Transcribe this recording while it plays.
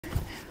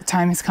The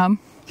time has come.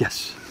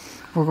 Yes.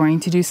 We're going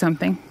to do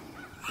something.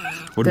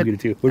 What are we going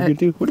to do? What are we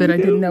going to do? That I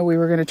didn't know we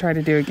were going to try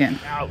to do again.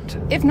 Out.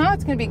 If not,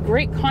 it's going to be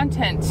great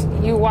content,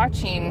 you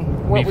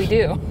watching what we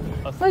do.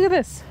 Look at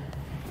this.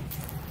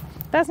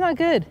 That's not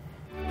good.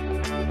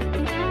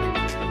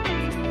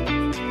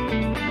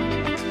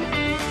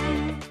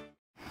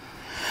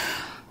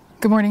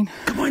 Good morning.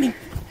 Good morning.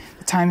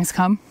 The time has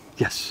come.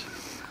 Yes.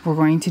 We're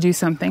going to do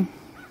something.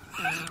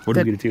 What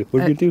are we going to do?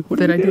 What are we going to do?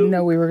 That I didn't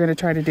know we were going to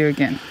try to do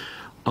again.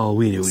 Oh,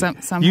 we knew.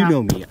 Somehow. You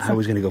know me. I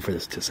was going to go for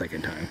this the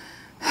second time.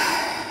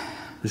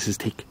 This is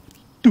take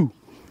 2.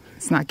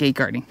 It's not gate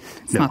guarding.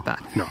 It's not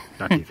that. No,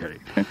 not gate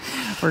guarding.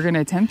 We're going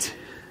to attempt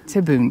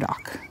to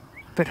boondock.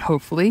 But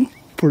hopefully...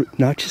 For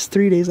not just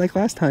 3 days like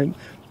last time.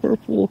 For a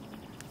full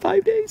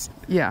 5 days.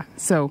 Yeah,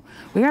 so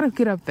we got to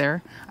get up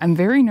there. I'm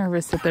very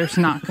nervous that there's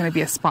not going to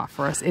be a spot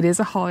for us. It is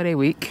a holiday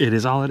week. It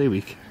is holiday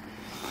week.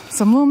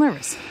 So I'm a little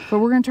nervous. But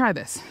we're going to try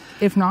this.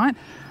 If not...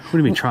 What do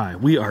you mean try?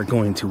 We are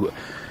going to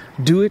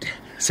do it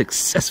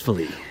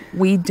successfully.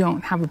 We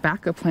don't have a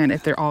backup plan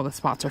if all the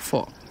spots are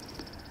full.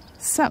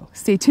 So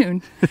stay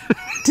tuned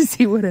to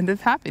see what ends up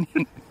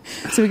happening.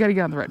 So we got to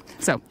get on the road.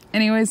 So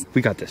anyways.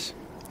 We got this.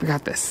 We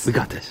got this. We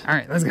got this. All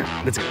right, let's go.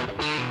 Let's go.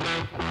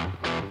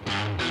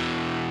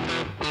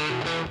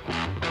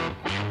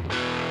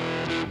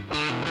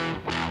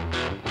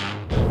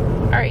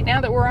 All right, now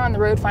that we're on the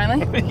road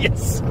finally.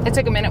 Yes. It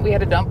took a minute. We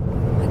had to dump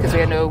because we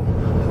had no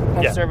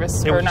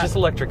service. It was just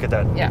electric at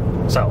that.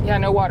 Yeah. So. Yeah,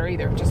 no water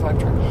either, just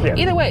electric. Yeah.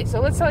 Either way, so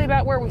let's tell you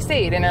about where we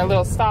stayed and our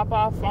little stop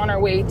off on our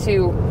way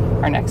to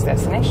our next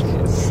destination.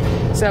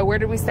 Yes. So where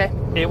did we stay?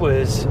 It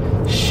was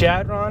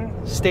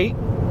Chadron State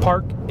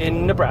Park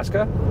in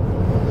Nebraska.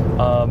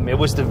 It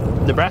was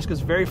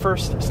Nebraska's very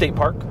first state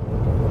park.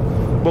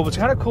 What was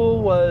kind of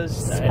cool was...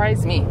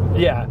 Surprised me.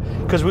 Yeah,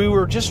 because we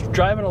were just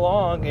driving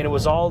along and it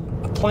was all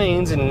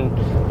plains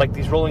and like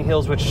these rolling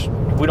hills, which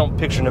we don't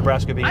picture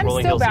Nebraska being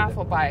rolling hills. I'm still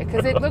baffled by it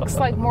because it looks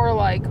like more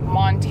like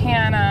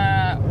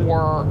Montana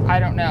or I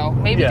don't know,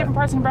 maybe different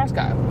parts of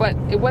Nebraska, but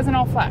it wasn't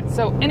all flat.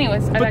 So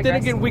anyways, I digress. But then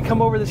again, we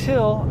come over this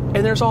hill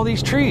and there's all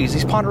these trees,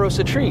 these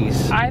ponderosa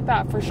trees. I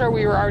thought for sure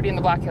we were already in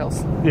the Black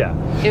Hills. Yeah.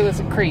 It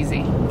was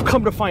crazy.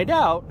 Come to find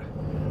out,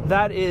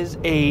 that is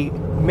a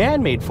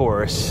man-made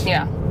forest.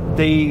 Yeah.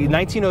 The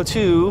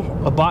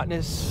 1902, a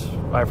botanist,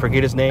 I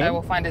forget his name. I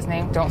will find his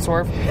name. Don't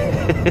swerve.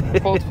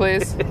 Hold,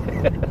 please.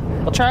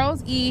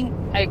 Charles E.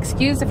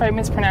 Excuse if I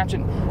mispronounce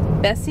it.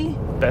 Bessie?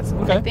 That's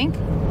okay. I think.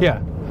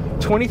 Yeah.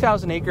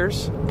 20,000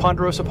 acres,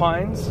 ponderosa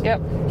pines.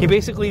 Yep. He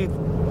basically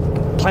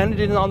planted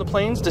it on the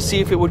plains to see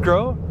if it would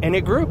grow, and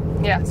it grew.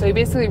 Yeah, so he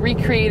basically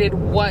recreated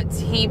what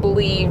he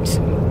believed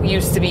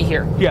used to be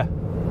here. Yeah.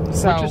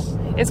 So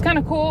it's kind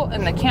of cool.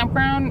 In the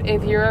campground,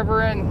 if you're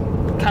ever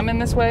coming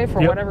this way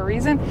for whatever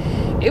reason,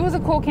 it was a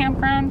cool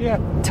campground. Yeah.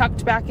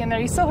 Tucked back in there.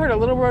 You still heard a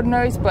little road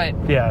noise, but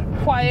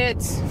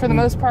quiet for the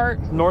most part.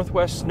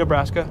 Northwest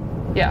Nebraska.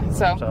 Yeah,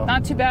 so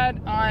not too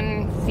bad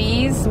on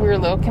fees. We were a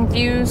little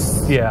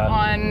confused.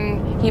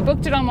 Yeah. He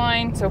booked it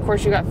online, so of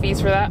course you got fees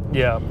for that.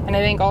 Yeah. And I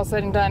think all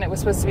said and done, it was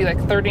supposed to be like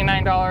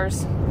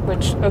 $39,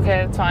 which,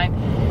 okay, that's fine.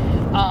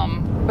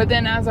 But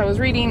then as I was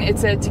reading, it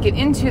said to get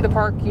into the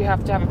park, you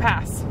have to have a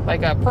pass,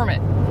 like a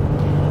permit.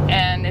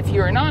 And if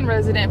you're a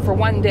non-resident for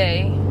one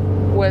day,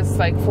 was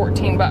like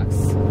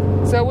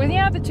 $14. So when you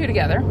add the two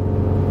together,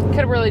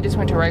 could have really just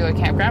went to a regular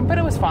campground, but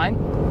it was fine.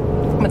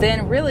 But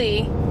then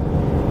really,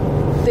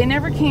 they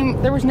never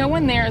came. There was no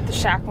one there at the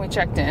shack when we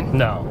checked in.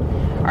 No.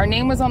 Our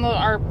name was on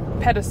our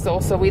pedestal,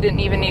 so we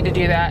didn't even need to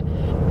do that.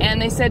 And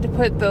they said to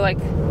put the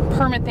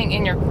permit thing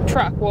in your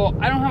truck. Well,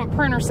 I don't have a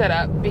printer set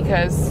up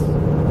because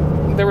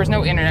there was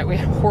no internet. We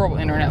had horrible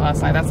internet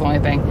last night. That's the only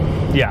thing.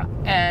 Yeah.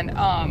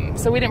 And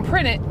so we didn't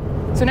print it.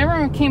 So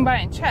everyone came by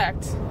and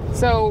checked.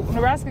 So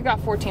Nebraska got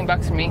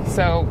 $14 from me.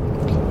 So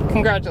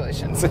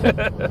congratulations. I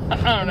don't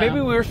know. Maybe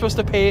we were supposed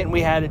to pay it and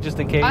we had it just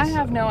in case. I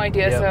have no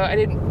idea. So I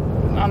didn't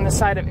on the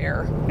side of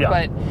error. Yeah.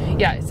 But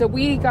yeah. So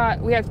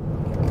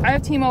I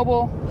have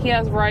T-Mobile. He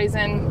has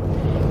Verizon.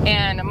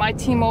 And my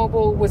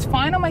T-Mobile was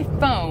fine on my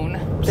phone.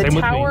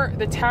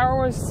 The tower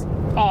was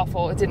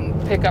awful. It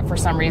didn't pick up for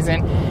some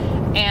reason.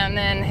 And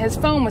then his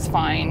phone was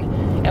fine.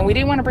 And we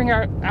didn't want to bring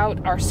out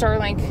our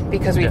Starlink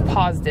because we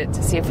paused it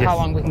to see how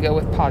long we can go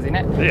with pausing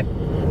it. Yeah.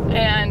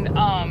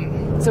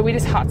 And so we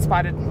just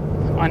hotspotted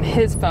on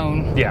his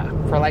phone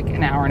for like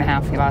an hour and a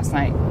half last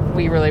night.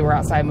 We really were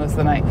outside most of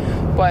the night.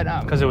 But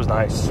because it was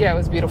nice. Yeah, it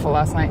was beautiful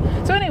last night.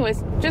 So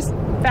anyways, just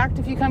fact,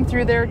 if you come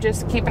through there,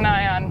 just keep an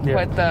eye on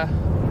what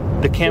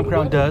the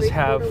campground does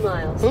have.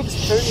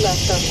 Oops, turn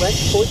left on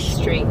West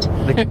 4th Street.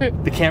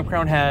 The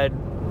campground had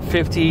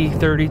 50,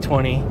 30,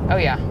 20. Oh,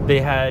 yeah. They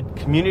had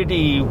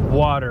community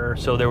water,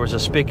 so there was a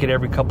spigot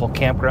every couple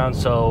campgrounds,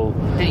 so...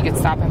 That you could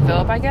stop and fill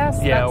up, I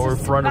guess? Yeah, or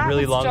run a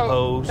really long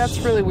hose. That's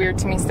really weird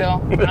to me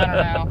still.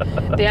 I don't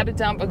know. They had to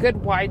dump, a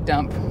good wide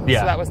dump. Yeah.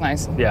 So that was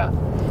nice. Yeah.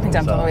 And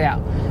dumped all the way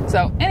out.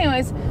 So,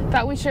 anyways,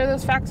 thought we'd share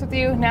those facts with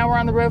you. Now we're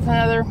on the road for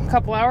another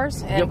couple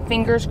hours, and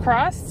fingers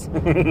crossed,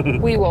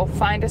 we will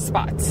find a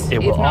spot. It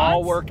will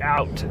all work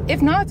out.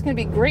 If not, it's going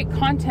to be great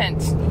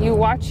content, you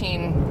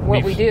watching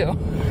what we do.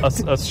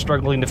 Us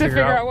struggling to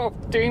figure out what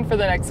we're doing for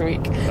the next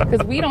week.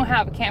 Because we don't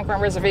have a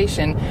campground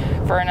reservation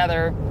for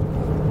another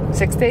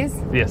 6 days.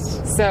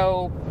 Yes.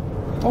 So,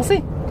 we'll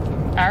see.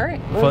 All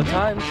right. Fun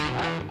times.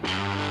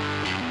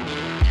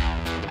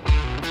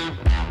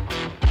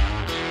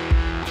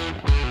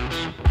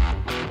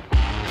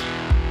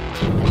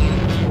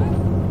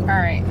 All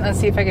right, let's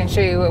see if I can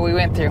show you what we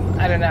went through.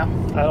 I don't know.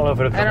 I don't know if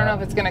it'll come out. I don't know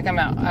if it's going to come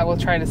out. I will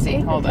try to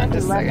see. Hold on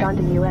just a second. Left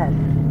onto US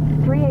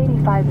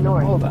 385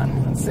 north. Hold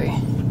on. Let's see.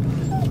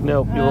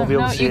 Nope, you won't be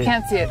able to see it. No, you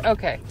can't see it.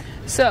 Okay.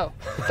 So,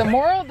 the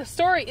moral of the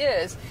story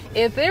is,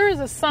 if there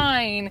is a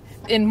sign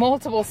in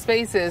multiple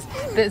spaces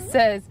that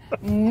says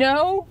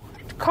no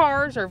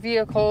cars or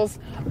vehicles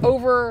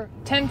over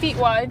 10 feet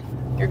wide,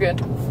 you're good.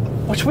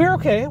 Which we're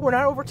okay. We're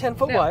not over 10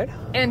 foot wide.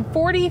 And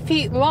 40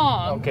 feet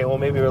long. Okay, well,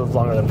 maybe we're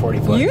longer than 40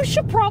 foot. You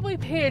should probably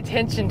pay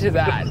attention to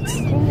that.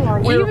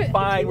 We're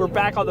fine. We're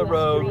back on the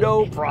road.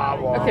 No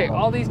problem. Okay,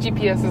 all these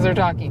GPSs are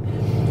talking.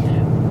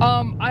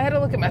 I had to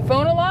look at my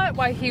phone a lot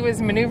while he was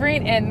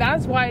maneuvering, and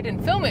that's why I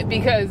didn't film it,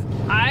 because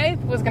I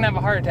was going to have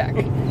a heart attack.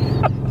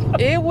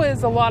 It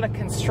was a lot of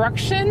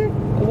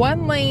construction,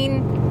 one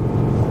lane,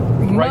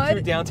 right mud,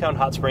 through downtown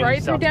Hot Springs.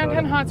 Right through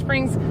downtown Hot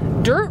Springs,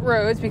 dirt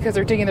roads because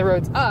they're digging the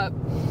roads up,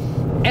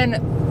 and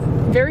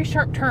very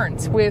sharp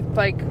turns with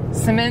like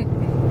cement,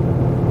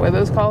 what are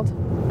those called?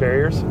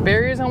 Barriers?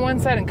 Barriers on one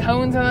side and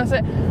cones on the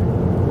side.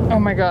 Oh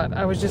my God,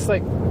 I was just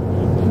like,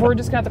 we're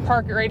just going to have to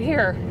park it right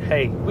here.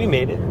 Hey, we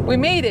made it. We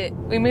made it.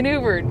 We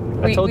maneuvered.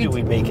 I told you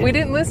we'd make it. We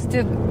didn't listen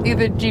to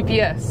either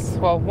GPS.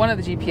 Well, one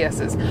of the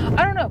GPSs.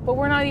 I don't know, but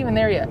we're not even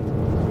there yet.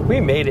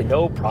 We made it,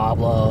 no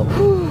problem.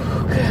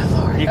 Good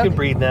Lord. You can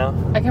breathe now.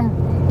 I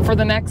can, for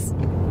the next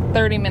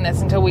 30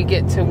 minutes until we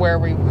get to where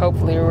we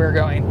hopefully we're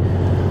going.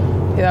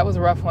 Yeah, that was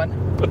a rough one.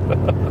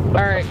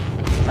 All right.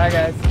 Bye,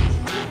 guys.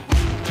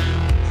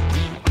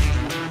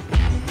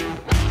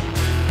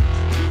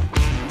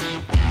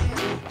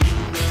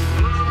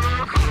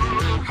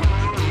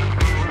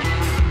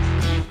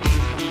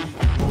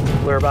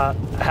 We're about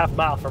a half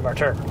mile from our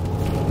turn.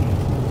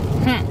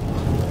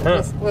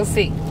 We'll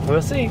see.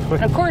 We'll see.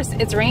 Of course,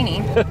 it's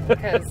raining,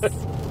 because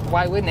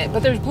why wouldn't it?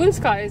 But there's blue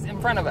skies in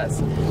front of us.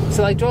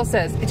 So like Joel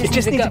says, it just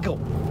needs to go.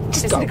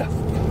 Just go.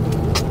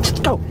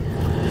 Just go.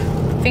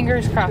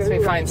 Fingers crossed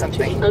we find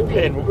something.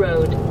 Unpaved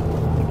road.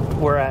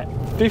 We're at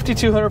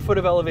 5,200 foot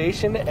of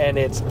elevation, and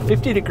it's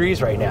 50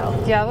 degrees right now.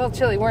 Yeah, a little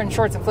chilly. We're in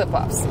shorts and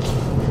flip-flops.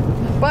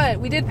 But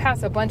we did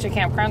pass a bunch of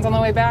campgrounds on the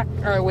way back,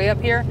 or way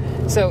up here.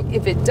 So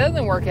if it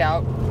doesn't work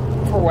out,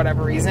 for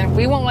whatever reason,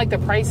 we won't like the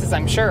prices,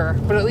 I'm sure.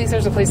 But at least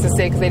there's a place to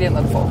stay because they didn't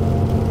look full.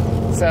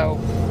 So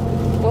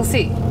we'll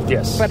see.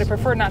 Yes. But I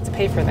prefer not to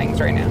pay for things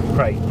right now.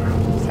 Right.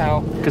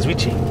 So. Because we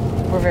cheap.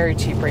 We're very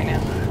cheap right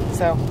now.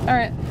 So, all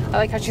right. I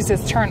like how she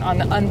says turn on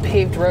the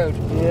unpaved road.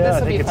 Yeah,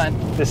 this will be fun.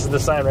 This is the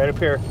sign right up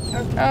here.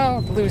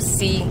 Oh, blue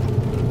sea.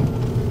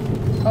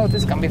 Oh,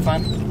 this is going to be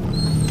fun.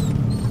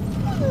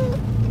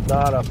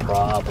 Not a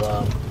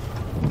problem.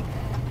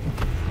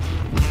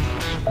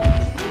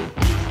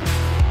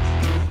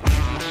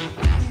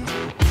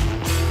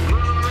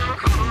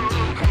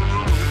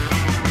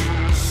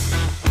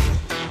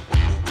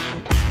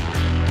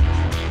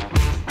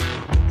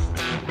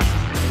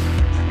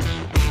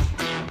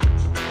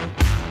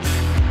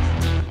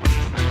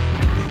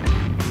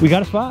 We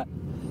got a spot.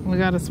 We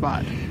got a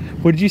spot.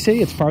 What did you say?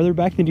 It's farther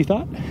back than you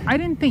thought? I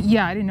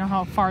didn't know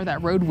how far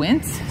that road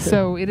went.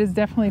 So it is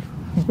definitely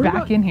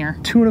back in here.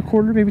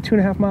 2.25, maybe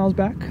 2.5 miles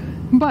back.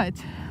 But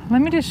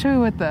let me just show you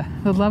what the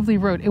lovely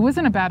road. It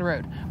wasn't a bad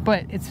road,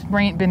 but it's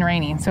been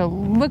raining. So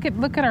look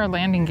at our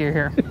landing gear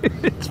here.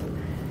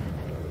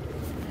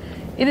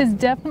 It is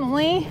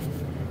definitely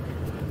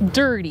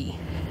dirty.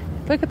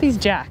 Look at these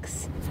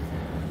jacks.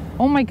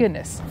 Oh my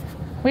goodness.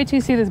 Wait till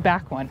you see this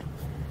back one.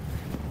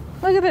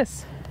 Look at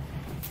this.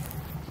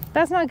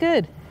 That's not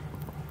good.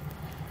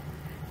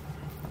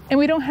 And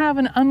we don't have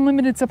an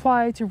unlimited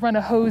supply to run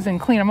a hose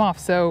and clean them off.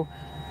 So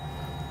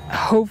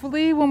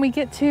hopefully when we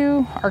get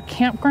to our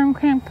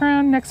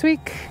campground next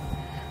week,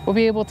 we'll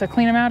be able to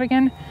clean them out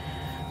again.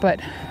 But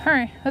all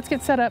right, let's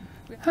get set up.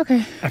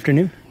 Okay.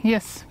 Afternoon.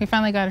 Yes, we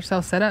finally got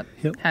ourselves set up.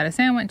 Yep. Had a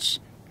sandwich.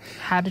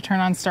 Had to turn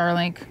on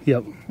Starlink.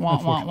 Yep.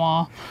 Wah, wah,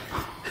 wah.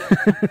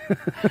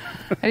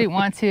 I didn't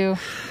want to.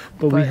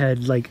 But we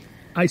had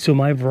so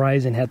my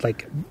Verizon had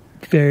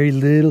very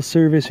little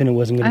service, and it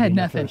wasn't going to be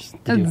nothing.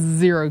 That's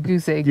zero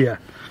goose egg. Yeah.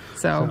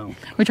 So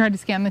we tried to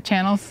scan the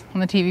channels on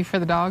the TV for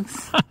the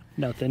dogs.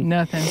 Nothing.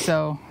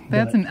 So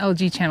that's an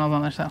LG channel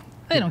on there, so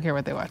they don't care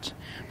what they watch.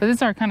 But this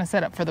is our kind of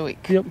setup for the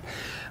week. Yep.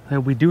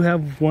 We do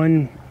have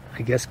one, I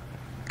I guess,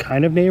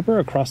 kind of neighbor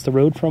across the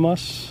road from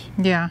us.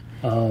 Yeah.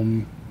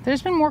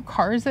 There's been more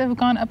cars that have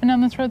gone up and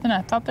down this road than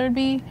I thought there'd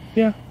be.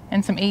 Yeah.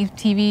 And some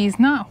ATVs.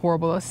 Not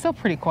horrible. It's still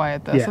pretty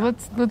quiet though. Yeah. So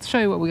let's show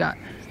you what we got.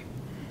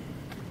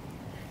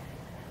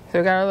 So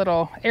we got our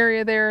little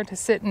area there to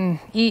sit and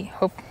eat.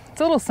 Hope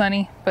it's a little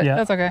sunny, but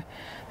that's okay.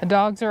 The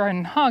dogs are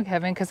in hog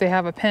heaven because they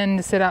have a pen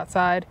to sit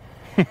outside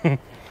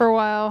for a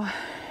while.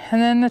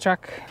 And then the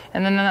truck.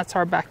 And then that's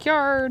our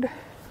backyard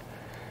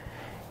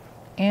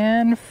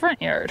and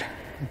front yard.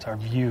 It's our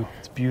view.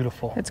 It's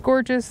beautiful. It's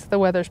gorgeous. The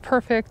weather's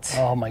perfect.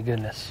 Oh my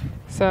goodness.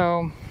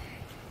 So,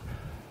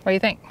 what do you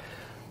think?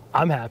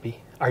 I'm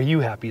happy. Are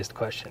you happy is the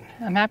question.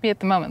 I'm happy at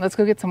the moment. Let's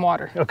go get some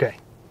water. Okay.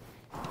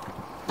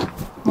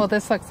 Well,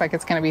 this looks like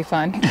it's going to be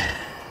fun.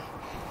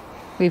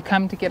 We've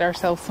come to get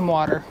ourselves some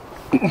water.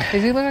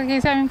 Does he look like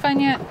he's having fun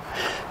yet?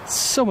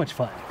 So much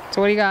fun. So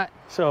what do you got?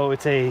 So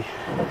it's a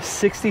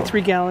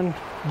 63-gallon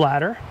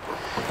bladder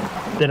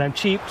that I'm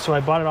cheap. So I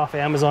bought it off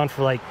Amazon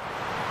for like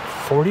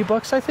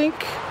 $40, I think.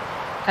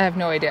 I have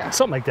no idea.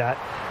 Something like that.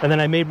 And then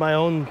I made my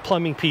own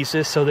plumbing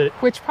pieces so that...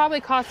 Which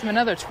probably cost him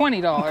another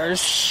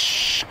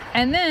 $20.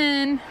 And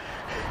then...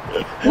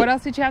 What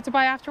else did you have to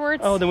buy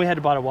afterwards? Oh, then we had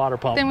to buy a water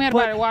pump. Then we had to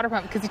buy a water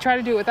pump because he tried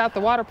to do it without the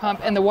water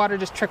pump and the water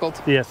just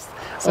trickled. Yes.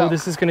 So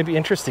this is going to be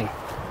interesting.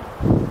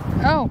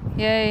 Oh,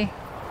 yay.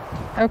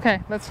 Okay,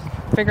 let's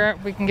figure out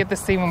if we can get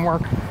this to even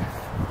work.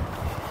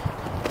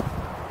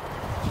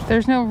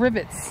 There's no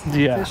rivets.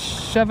 Yeah.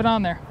 Just shove it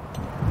on there.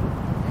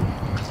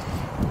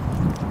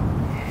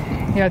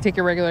 You gotta take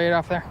your regulator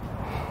off there.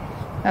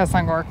 That's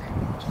not gonna work.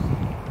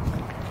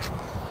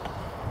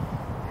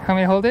 Want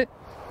me to hold it?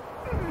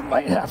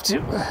 Might have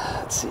to.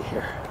 Let's see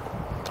here.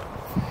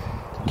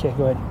 Okay,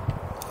 go ahead.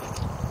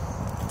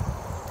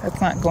 That's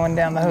not going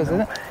down the hose, is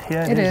it?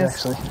 Yeah, it is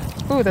actually.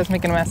 Ooh, that's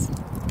making a mess.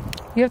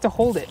 You have to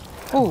hold it.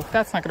 Ooh,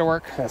 that's not gonna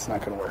work. That's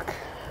not gonna work.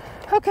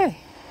 Okay.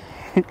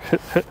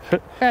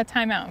 Gotta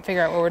time out and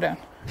figure out what we're doing.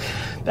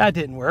 That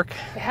didn't work.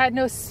 It had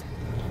no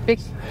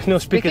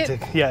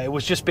spigot. Yeah, it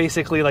was just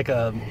basically like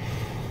a...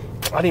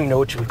 I don't even know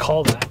what you would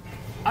call that.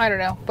 I don't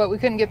know, but we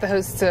couldn't get the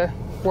hose to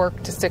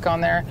work to stick on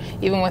there,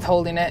 even with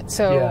holding it.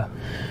 So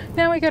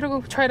now we gotta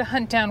go try to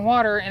hunt down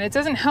water, and it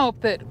doesn't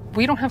help that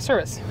we don't have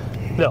service.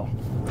 No.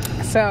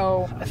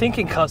 So I think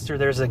in Custer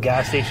there's a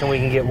gas station we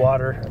can get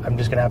water. I'm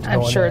just gonna have to go in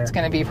there. I'm sure it's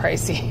gonna be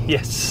pricey.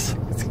 Yes.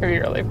 It's gonna be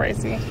really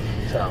pricey.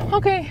 So.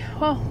 Okay,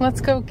 well, let's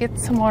go get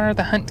some water.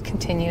 The hunt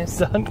continues.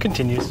 The hunt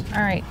continues.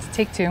 All right,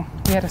 take two.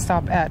 We had to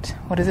stop at,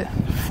 what is it?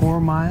 4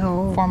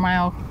 Mile. 4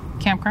 Mile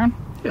campground?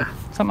 Yeah.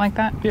 Something like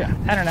that? Yeah.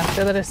 I don't know.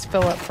 They let us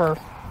fill up for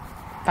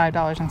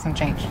 $5 and some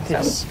change.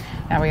 Yes. So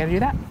now we gotta do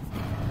that.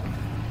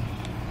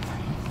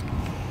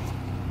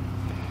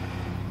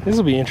 This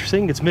will be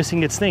interesting. It's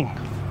missing its thing.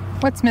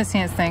 What's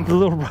missing its thing? The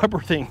little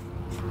rubber thing.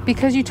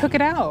 Because you took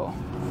it out.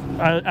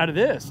 Out of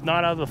this,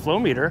 not out of the flow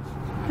meter.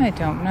 I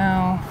don't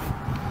know.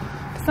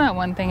 It's not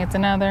one thing, it's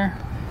another.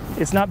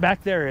 It's not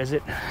back there, is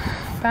it?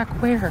 Back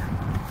where?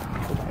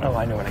 Oh,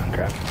 I know what I can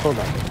grab. Hold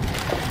on.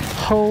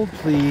 Hold,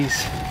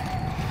 please.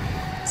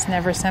 It's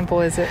never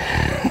simple, is it?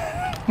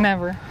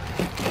 Never.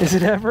 Is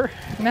it ever?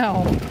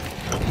 No.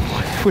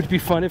 Would it be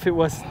fun if it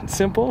was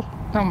simple?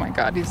 Oh my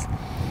God, he's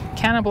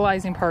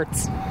cannibalizing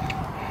parts.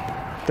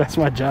 That's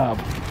my job.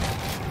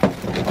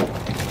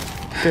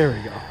 There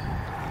we go.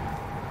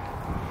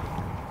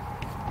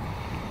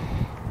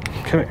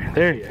 Come here.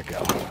 There you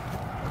go.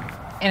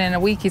 And in a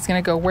week, he's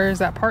going to go, where's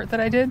that part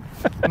that I did?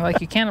 I'm like,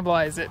 you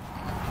cannibalize it.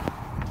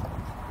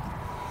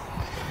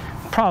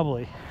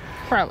 Probably.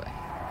 Probably.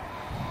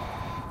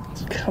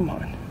 Come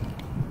on.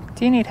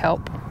 Do you need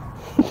help?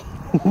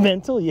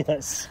 Mental,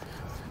 yes.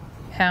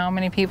 How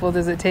many people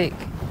does it take?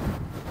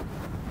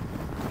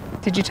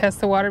 Did you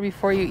test the water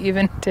before you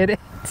even did it?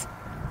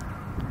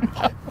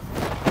 No.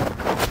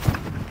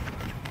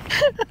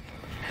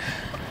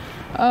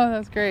 Oh,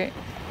 that's great.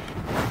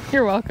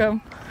 You're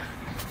welcome.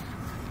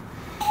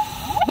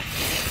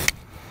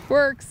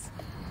 Works.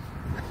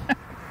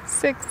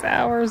 6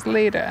 hours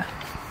later.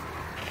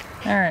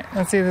 All right,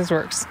 let's see if this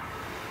works.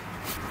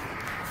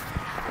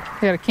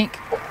 We got a kink.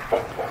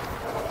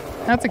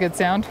 That's a good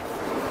sound.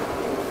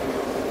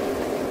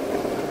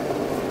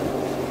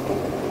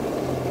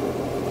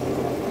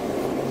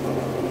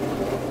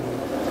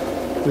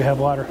 We have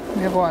water.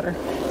 We have water.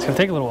 It's going to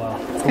take a little while.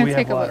 It's going to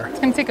take it's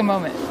going to take a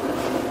moment.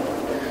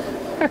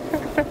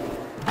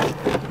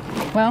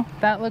 Well,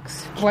 that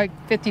looks like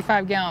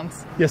 55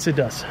 gallons. Yes, it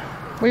does.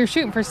 We were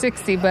shooting for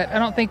 60, but I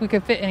don't think we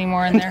could fit any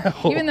more in there.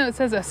 No. Even though it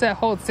says a set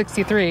holds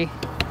 63. It's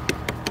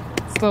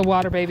a little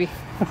water, baby.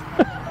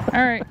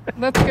 All right,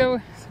 let's go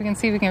so we can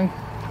see if we can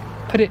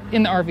put it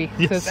in the RV.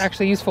 Yes. So it's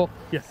actually useful.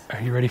 Yes.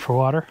 Are you ready for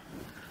water?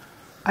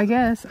 I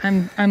guess.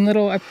 I'm a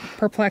little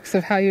perplexed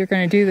of how you're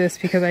going to do this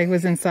because I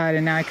was inside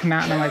and now I come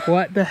out and I'm like,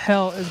 what the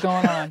hell is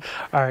going on?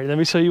 All right, let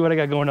me show you what I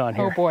got going on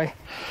here. Oh boy.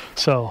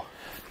 So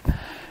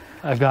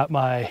I've got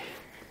my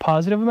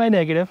positive and my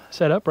negative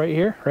set up right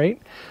here,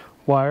 right?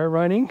 Wire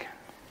running.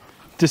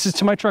 This is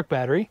to my truck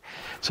battery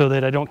so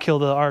that I don't kill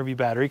the RV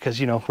battery because,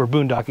 you know, we're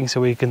boondocking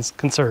so we can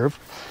conserve.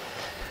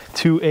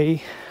 to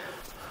a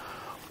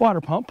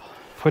water pump,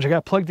 which I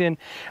got plugged in.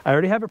 I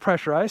already have it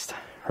pressurized,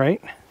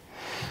 right?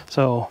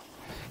 So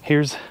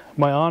here's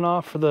my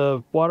on-off for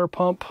the water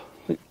pump,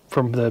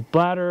 from the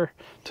bladder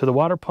to the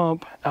water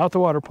pump, out the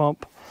water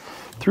pump,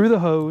 through the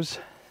hose,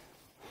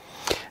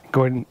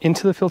 going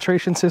into the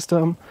filtration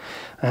system.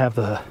 I have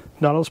the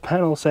Nautilus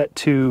panel set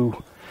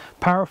to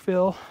power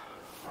fill,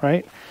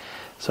 right?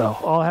 So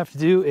all I have to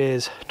do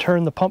is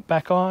turn the pump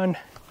back on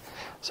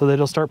so that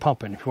it'll start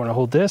pumping. If you want to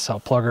hold this, I'll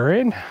plug her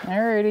in.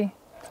 Alrighty.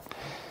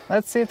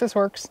 Let's see if this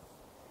works.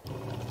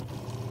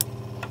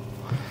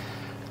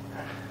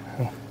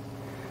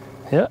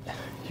 Yeah,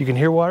 you can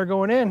hear water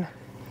going in.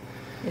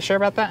 You sure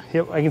about that?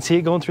 Yep, I can see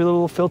it going through the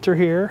little filter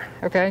here.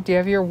 Okay, do you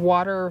have your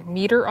water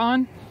meter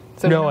on?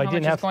 So no, I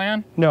didn't have. Going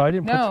on? No, I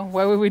didn't. No,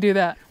 why would we do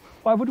that?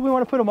 Why would we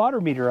want to put a water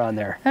meter on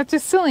there? That's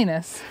just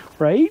silliness.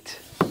 Right?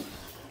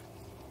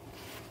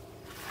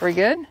 Are we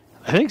good?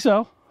 I think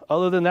so.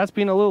 Other than that's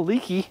being a little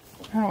leaky.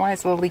 I don't know why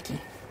it's a little leaky.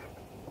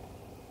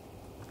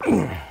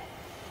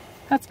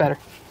 That's better.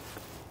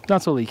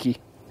 Not so leaky.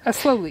 A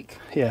slow leak.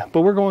 Yeah,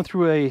 but we're going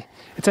through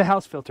it's a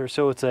house filter,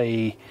 so it's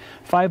a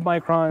 5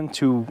 micron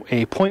to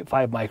a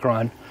 0.5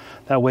 micron.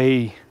 That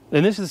way,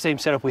 and this is the same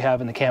setup we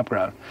have in the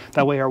campground.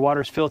 That way our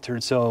water's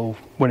filtered, so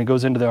when it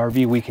goes into the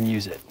RV, we can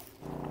use it.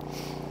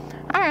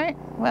 All right,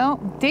 well,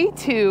 day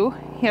 2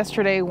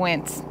 yesterday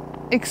went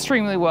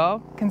extremely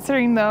well,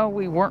 considering though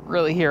we weren't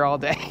really here all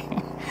day.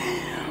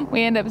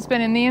 We ended up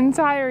spending the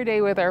entire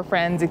day with our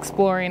friends,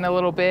 exploring a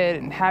little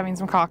bit and having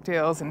some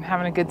cocktails and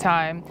having a good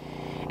time.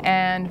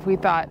 And we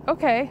thought,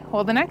 okay,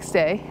 well, the next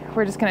day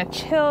we're just gonna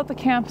chill at the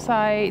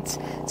campsite.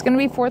 It's gonna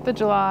be 4th of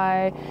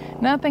July,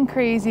 nothing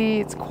crazy,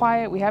 it's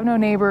quiet, we have no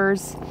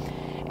neighbors,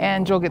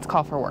 and Joel gets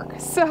called for work.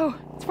 So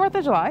it's 4th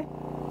of July,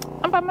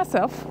 I'm by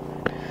myself,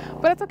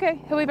 but it's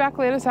okay, he'll be back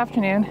later this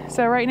afternoon.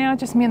 So right now,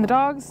 just me and the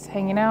dogs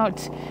hanging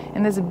out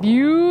in this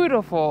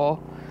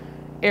beautiful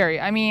area.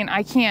 I mean,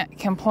 I can't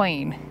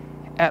complain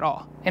at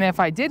all. And if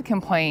I did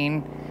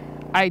complain,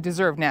 I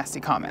deserve nasty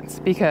comments,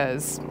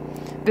 because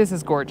this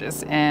is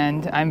gorgeous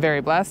and I'm very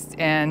blessed.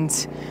 And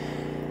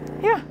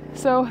yeah,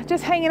 so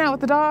just hanging out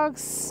with the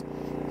dogs,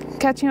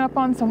 catching up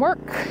on some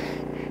work.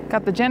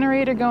 Got the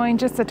generator going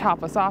just to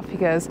top us off,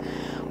 because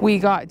we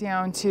got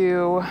down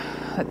to,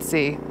 let's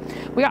see,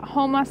 we got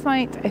home last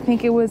night. I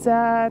think it was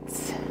at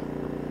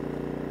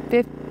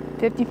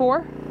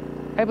 54,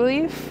 I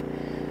believe.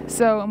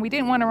 So, and we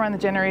didn't want to run the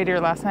generator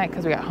last night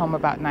because we got home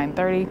about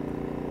 9:30.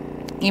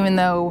 Even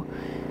though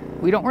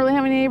we don't really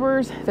have any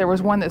neighbors, there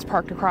was one that's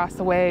parked across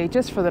the way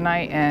just for the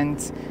night, and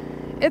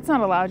it's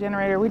not a loud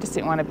generator. We just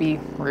didn't want to be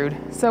rude.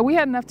 So we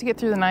had enough to get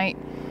through the night,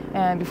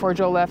 and before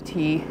Joel left,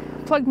 he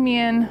plugged me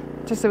in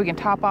just so we can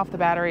top off the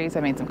batteries.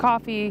 I made some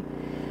coffee,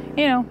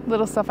 you know,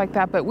 little stuff like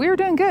that, but we were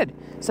doing good.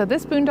 So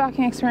this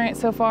boondocking experience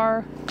so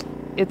far,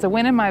 it's a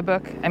win in my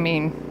book. I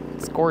mean,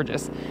 it's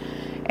gorgeous.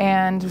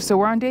 And so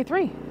we're on day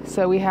 3.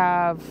 So we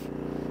have,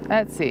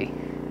 let's see,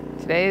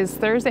 today is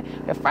Thursday.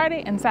 We have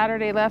Friday and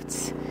Saturday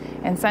left,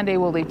 and Sunday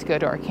we'll leave to go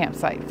to our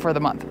campsite for the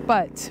month.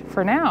 But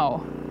for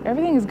now,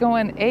 everything is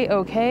going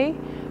a-okay.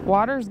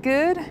 Water's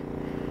good.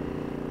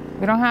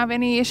 We don't have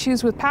any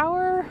issues with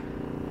power.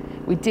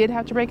 We did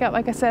have to break out,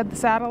 like I said, the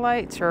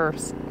satellite or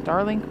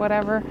Starlink,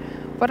 whatever.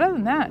 But other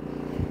than that,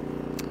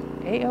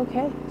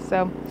 a-okay. So,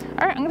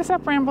 all right, I'm gonna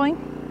stop rambling,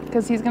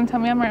 because he's gonna tell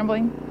me I'm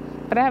rambling.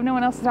 But I have no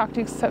one else to talk to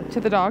except to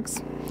the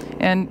dogs.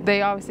 And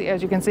they obviously,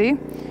 as you can see,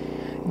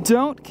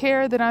 don't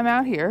care that I'm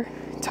out here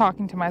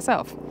talking to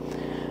myself.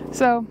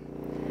 So,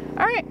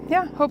 all right,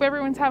 yeah, hope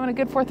everyone's having a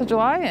good 4th of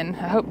July, and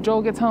I hope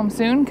Joel gets home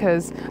soon,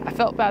 because I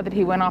felt bad that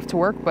he went off to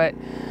work, but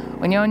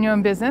when you own your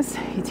own business,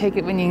 you take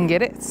it when you can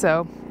get it.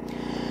 So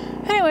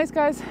anyways,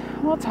 guys,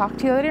 we'll talk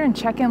to you later and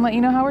check in, let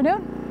you know how we're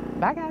doing.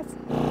 Bye, guys.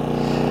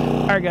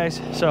 All right, guys,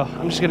 so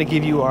I'm just gonna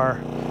give you our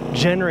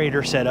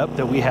generator setup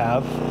that we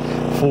have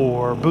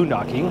for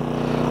boondocking.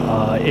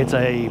 It's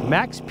a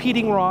max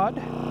peating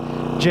rod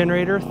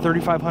generator,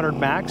 3500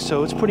 max,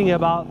 so it's putting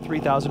about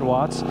 3000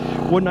 watts.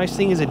 One nice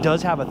thing is it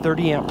does have a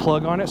 30 amp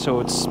plug on it,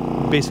 so it's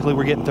basically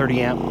we're getting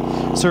 30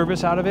 amp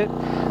service out of it.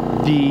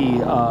 The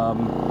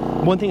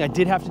one thing I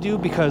did have to do,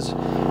 because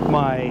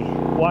my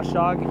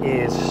watchdog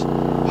is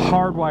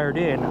hardwired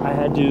in, I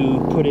had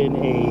to put in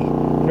a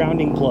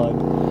grounding plug,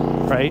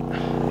 right?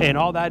 And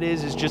all that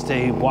is just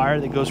a wire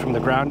that goes from the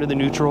ground to the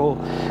neutral.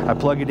 I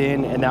plug it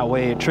in, and that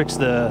way it tricks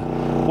the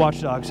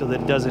watchdog so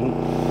that it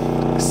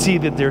doesn't see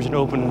that there's an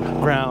open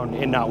ground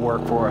and not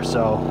work for us.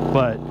 So,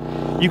 but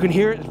you can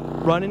hear it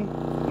running.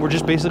 We're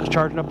just basically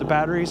charging up the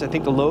batteries. I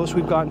think the lowest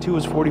we've gotten to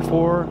is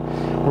 44.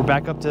 We're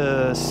back up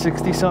to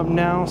 60 something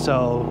now.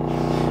 So,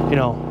 you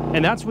know,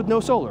 and that's with no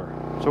solar.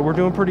 So we're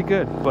doing pretty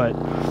good. But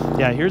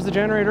yeah, here's the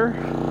generator.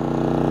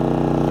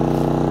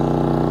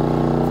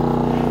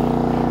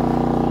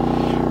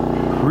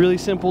 Really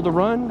simple to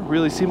run,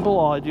 really simple.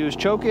 All I do is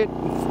choke it,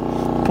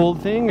 pull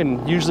the thing,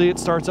 and usually it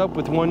starts up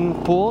with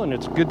one pull and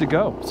it's good to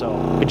go. So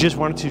I just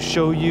wanted to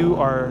show you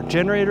our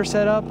generator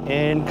setup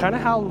and kind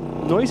of how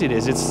noisy it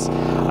is.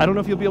 I don't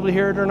know if you'll be able to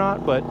hear it or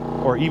not,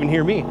 or even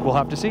hear me. We'll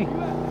have to see.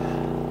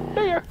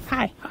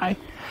 Hi.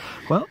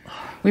 Well,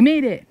 we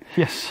made it.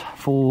 Yes,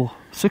 full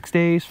 6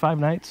 days, 5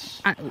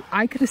 nights.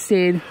 I could have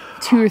stayed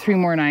 2 or 3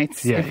 more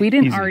nights if we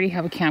didn't already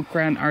have a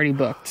campground already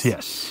booked.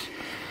 Yes.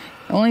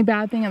 The only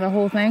bad thing of the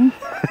whole thing,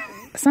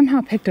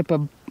 somehow picked up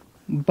a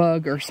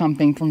bug or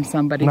something from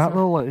somebody. Not a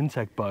little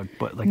insect bug,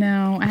 but like...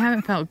 No, I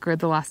haven't felt good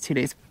the last 2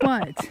 days,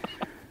 but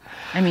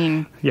I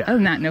mean, other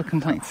than that, no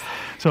complaints.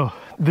 So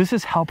this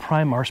is how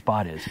prime our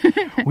spot is.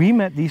 We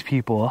met these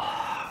people,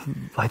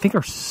 I think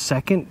our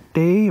second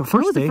day or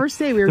first day. The first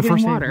day we were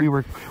getting water.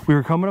 We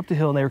were coming up the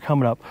hill and they were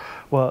coming up.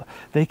 Well,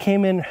 they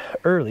came in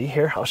early.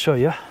 Here, I'll show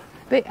you.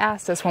 They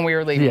asked us when we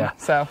were leaving. Yeah.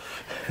 So.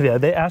 Yeah,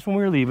 they asked when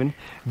we were leaving.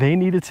 They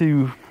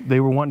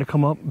were wanting to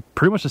come up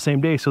pretty much the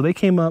same day. So they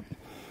came up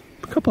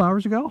a couple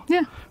hours ago.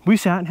 Yeah. We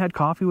sat and had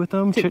coffee with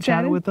them,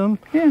 chit-chatted with them.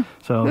 Yeah.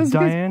 So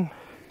Diane,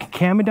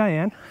 Cam and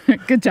Diane.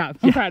 Good job.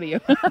 I'm proud of you.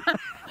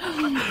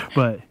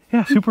 But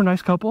yeah, super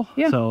nice couple.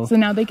 Yeah. So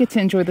now they get to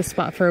enjoy the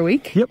spot for a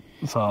week. Yep.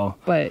 So.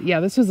 But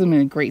yeah, this has been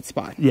a great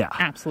spot. Yeah.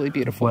 Absolutely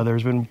beautiful.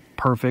 Weather's been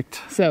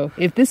perfect. So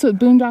if this is what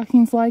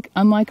boondocking's like,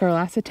 unlike our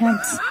last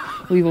attempts,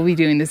 we will be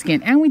doing this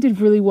again. And we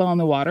did really well on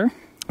the water.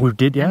 We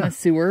did, yeah. And the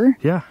sewer.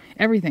 Yeah.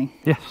 Everything.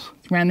 Yes.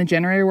 Ran the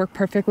generator, worked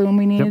perfectly when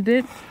we needed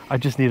it. I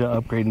just need to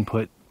upgrade and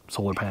put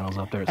solar panels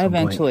up there at some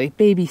Eventually. point.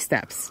 Baby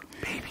steps.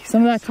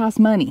 Some of that costs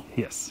money.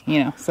 Yes.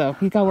 You know, so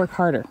you gotta work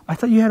harder. I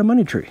thought you had a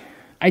money tree.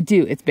 I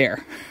do. It's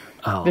bare.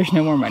 Oh. There's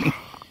no more money.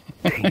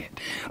 Dang it.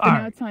 But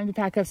now it's time to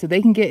pack up so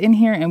they can get in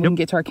here and we can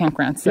get to our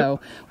campground.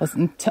 So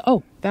listen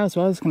to, that was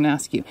what I was going to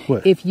ask you.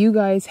 What? If you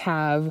guys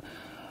have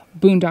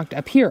boondocked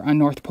up here on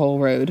North Pole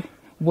Road,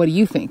 what do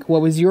you think?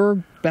 What was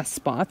your best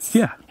spots?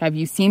 Yeah. Have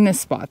you seen this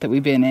spot that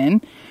we've been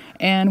in?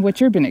 And what's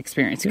your been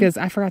experience? Because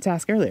I forgot to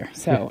ask earlier.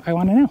 So I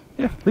want to know.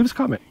 Yeah. Leave us a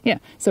comment. Yeah.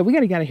 So we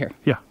got to get out of here.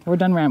 Yeah. We're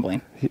done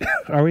rambling.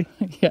 Are we?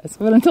 Yes.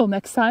 But until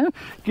next time.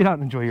 Get out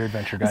and enjoy your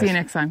adventure, guys. See you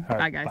next time. All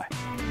Bye, right, guys. Bye.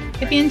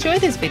 If you enjoyed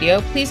this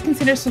video, please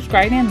consider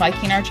subscribing and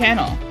liking our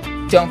channel.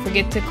 Don't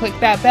forget to click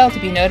that bell to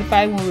be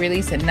notified when we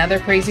release another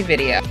crazy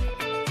video.